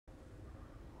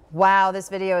Wow, this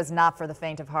video is not for the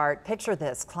faint of heart. Picture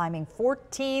this, climbing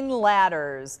 14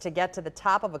 ladders to get to the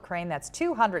top of a crane that's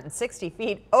 260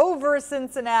 feet over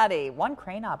Cincinnati. One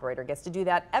crane operator gets to do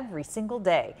that every single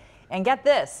day. And get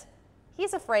this,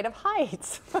 he's afraid of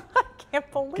heights. I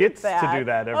can't believe Gets that. to do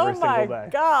that every single day. Oh my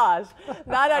gosh.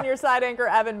 Night on Your Side anchor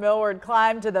Evan Millward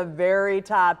climbed to the very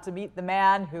top to meet the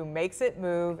man who makes it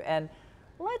move. And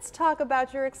let's talk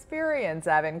about your experience,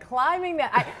 Evan, climbing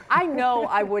that. I know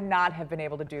I would not have been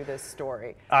able to do this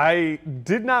story. I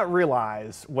did not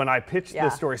realize when I pitched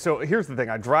this story. So here's the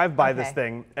thing. I drive by this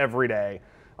thing every day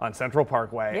on Central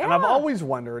Parkway, and I've always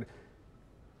wondered,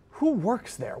 who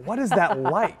works there? What is that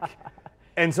like?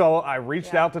 And so I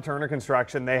reached out to Turner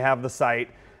Construction. They have the site.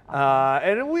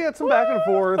 And we had some back and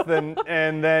forth,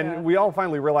 and then we all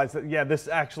finally realized that, yeah, this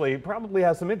actually probably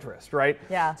has some interest, right?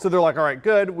 Yeah. So they're like, all right,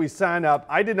 good. We signed up.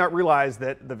 I did not realize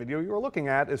that the video you were looking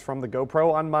at is from the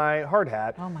GoPro on my hard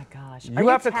hat. Oh my gosh. You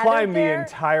have to climb the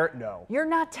entire, no. You're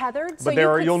not tethered, so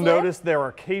but you'll notice there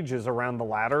are cages around the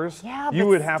ladders. Yeah, you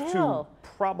would have to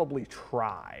probably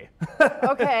try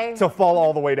to fall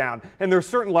all the way down. And there's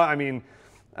certain, I mean,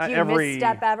 do you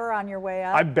misstep ever on your way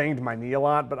up? I banged my knee a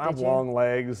lot, but I have long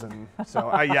legs, and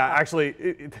so yeah, actually,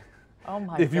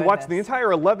 if you watch the entire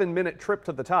 11-minute trip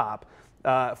to the top,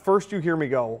 first you hear me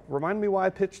go, remind me why I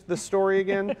pitched this story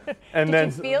again, and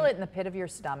did you feel it in the pit of your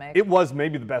stomach? It was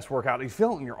maybe the best workout. You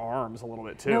feel it in your arms a little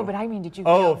bit too. No, but I mean, did you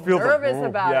feel nervous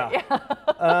about it?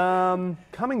 Yeah.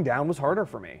 Coming down was harder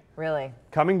for me. Really?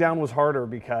 Coming down was harder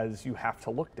because you have to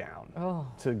look down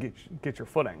to get your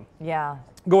footing. Yeah.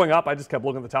 Going up, I just kept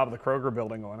looking at the top of the Kroger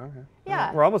building going, okay,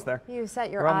 yeah, we're almost there. You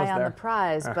set your eye on the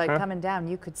prize, but coming down,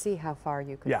 you could see how far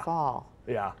you could fall.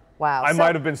 Yeah. Wow. I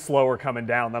might have been slower coming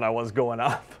down than I was going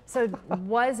up. So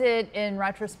was it, in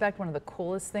retrospect, one of the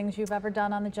coolest things you've ever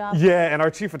done on the job? Yeah, and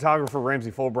our chief photographer, Ramsey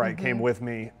Fulbright, came with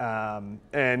me.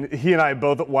 And he and I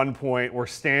both at one point were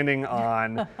standing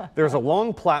on, there's a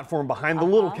long platform behind the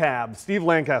little cab. Steve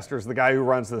Lancaster is the guy who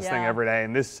runs this thing every day.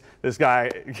 And this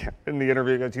guy in the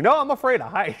interview goes, I'm afraid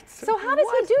of heights. So how does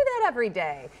he do that every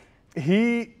day?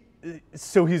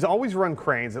 So he's always run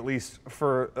cranes, at least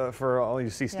for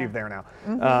you see Steve there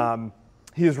now.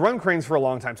 He has run cranes for a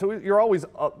long time, so you're always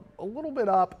a little bit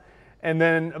up. And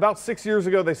then about 6 years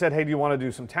ago, they said, hey, do you want to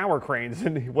do some tower cranes?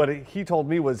 And what he told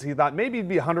me was he thought maybe he'd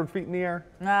be 100 feet in the air.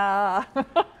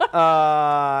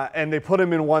 And they put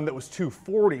him in one that was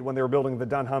 240 when they were building the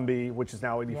Dunnhumby, which is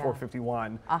now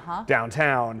 8451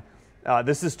 downtown.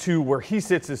 This is where he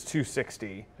sits is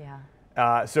 260.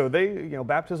 Yeah. So they,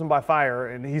 baptism by fire.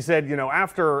 And he said,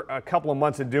 after a couple of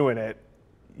months of doing it,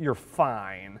 you're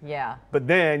fine. Yeah. But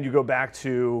then you go back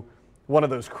to one of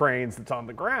those cranes that's on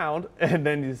the ground, and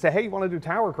then you say, hey, you want to do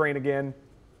tower crane again?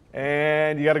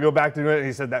 And you got to go back to it. And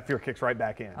he said that fear kicks right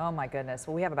back in. Oh my goodness.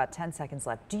 Well, we have about 10 seconds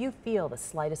left. Do you feel the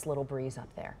slightest little breeze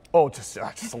up there? Oh, just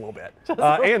a little bit.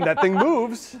 And that thing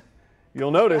moves.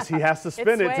 You'll notice he has to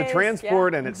spin it to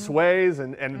transport, and it sways.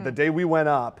 And the day we went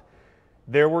up,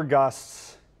 there were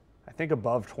gusts, I think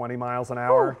above 20 miles an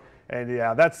hour. Ooh. And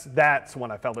yeah, that's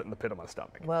when I felt it in the pit of my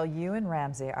stomach. Well, you and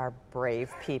Ramsey are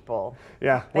brave people.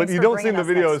 Yeah, what you don't see in the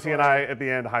video is he and I at the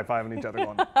end high-fiving each other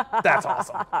going, that's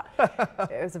awesome.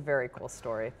 It was a very cool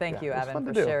story. Thank you, Evan,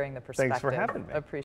 for sharing the perspective. Thanks for having me. Appreciate it.